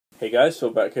Hey guys, so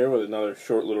back here with another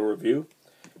short little review,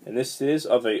 and this is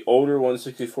of a older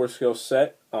 1/64 scale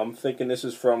set. I'm thinking this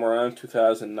is from around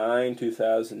 2009,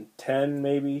 2010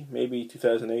 maybe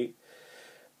 2008,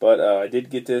 but I did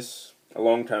get this a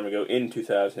long time ago in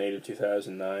 2008 or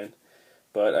 2009,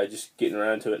 but I just getting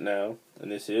around to it now,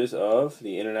 and this is of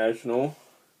the International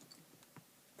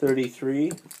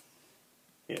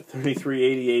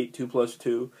 3388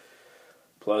 2+2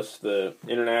 plus the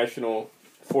International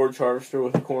forage harvester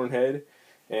with a corn head,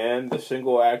 and the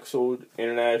single-axled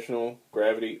International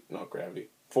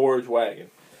forage wagon.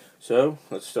 So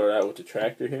let's start out with the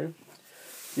tractor here.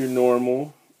 Your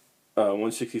normal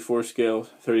 1/64 scale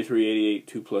 3388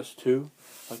 2+2.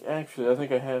 Actually, I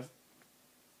think I have.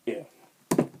 Yeah.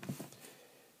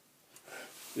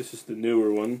 This is the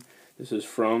newer one. This is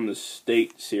from the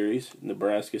State Series,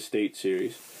 Nebraska State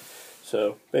Series.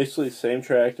 So basically the same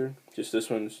tractor, just this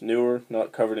one's newer,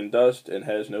 not covered in dust, and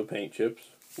has no paint chips,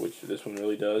 which this one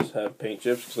really does have paint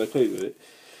chips because I played with it.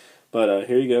 But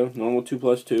here you go, normal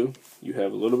 2+2. You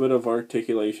have a little bit of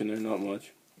articulation there, not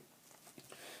much.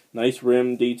 Nice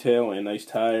rim detail and nice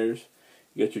tires.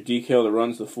 You got your decal that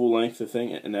runs the full length of the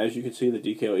thing, and as you can see, the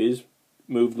decal is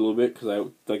moved a little bit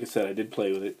because like I said, I did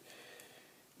play with it.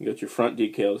 You got your front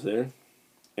decals there,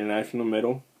 International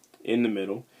middle, in the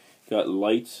middle. You got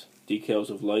lights. Decals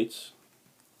of lights.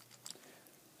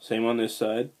 Same on this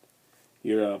side.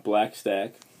 Your black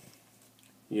stack.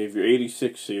 You have your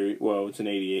 86 series. Well, it's an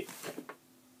 88.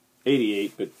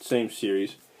 88, but same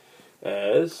series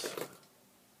as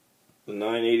the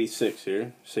 986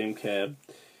 here. Same cab.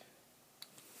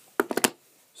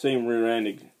 Same rear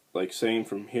end, like same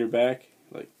from here back.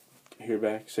 Like here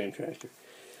back, same tractor.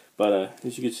 But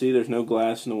as you can see, there's no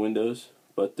glass in the windows,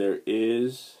 but there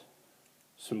is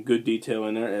some good detail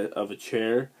in there of a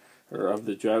chair, or of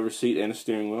the driver's seat and a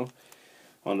steering wheel.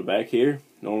 On the back here,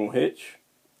 normal hitch,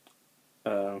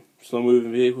 slow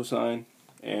moving vehicle sign,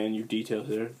 and your details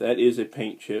there. That is a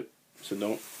paint chip, so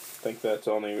don't think that's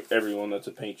on everyone. That's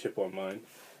a paint chip on mine.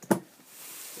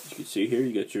 As you can see here,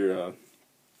 you got your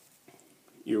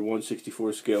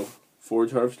 1/64 scale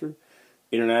forage harvester,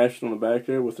 International on the back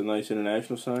there with a nice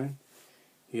International sign.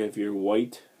 You have your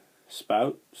white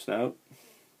snout.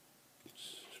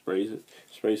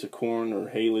 Sprays the corn or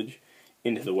haylage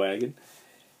into the wagon.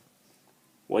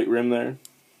 White rim there.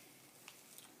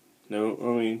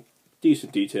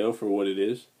 Decent detail for what it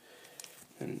is.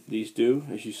 And these do,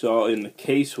 as you saw in the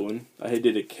case one, I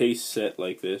did a case set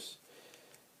like this.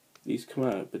 These come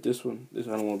out, but this I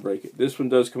don't want to break it. This one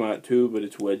does come out too, but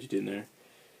it's wedged in there.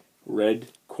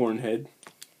 Red corn head.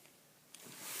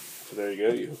 So there you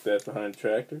go, you hook that behind the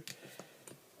tractor.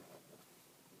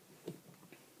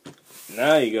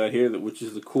 Now you got here, which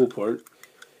is the cool part,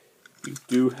 you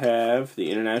do have the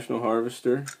International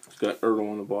harvester. It's got Ertl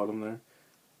on the bottom there.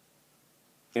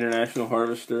 International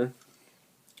harvester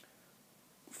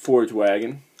forage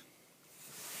wagon.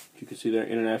 You can see their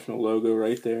International logo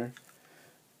right there.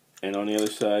 And on the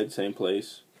other side, same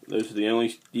place. Those are the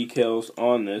only decals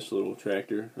on this little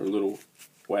tractor, or little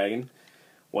wagon.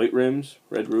 White rims,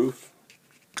 red roof.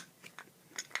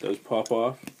 Those pop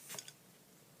off.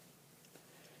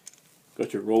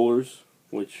 Got your rollers,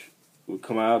 which would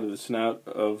come out of the snout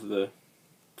of the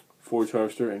forage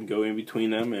harvester and go in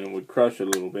between them, and it would crush it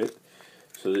a little bit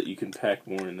so that you can pack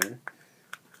more in there.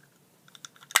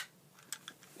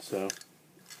 So,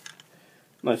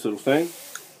 nice little thing.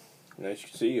 And as you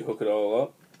can see, you hook it all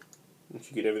up. Once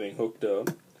you get everything hooked up,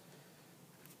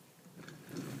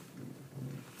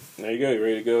 there you go. You're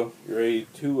ready to go. You're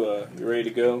ready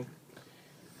to go.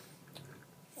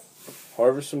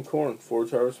 Harvest some corn.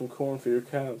 Forage harvest some corn for your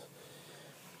cows.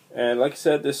 And like I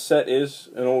said, this set is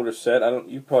an older set.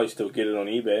 You probably still get it on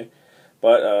eBay.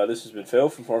 But this has been Phil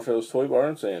from Farfellows Toy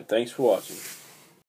Barn saying thanks for watching.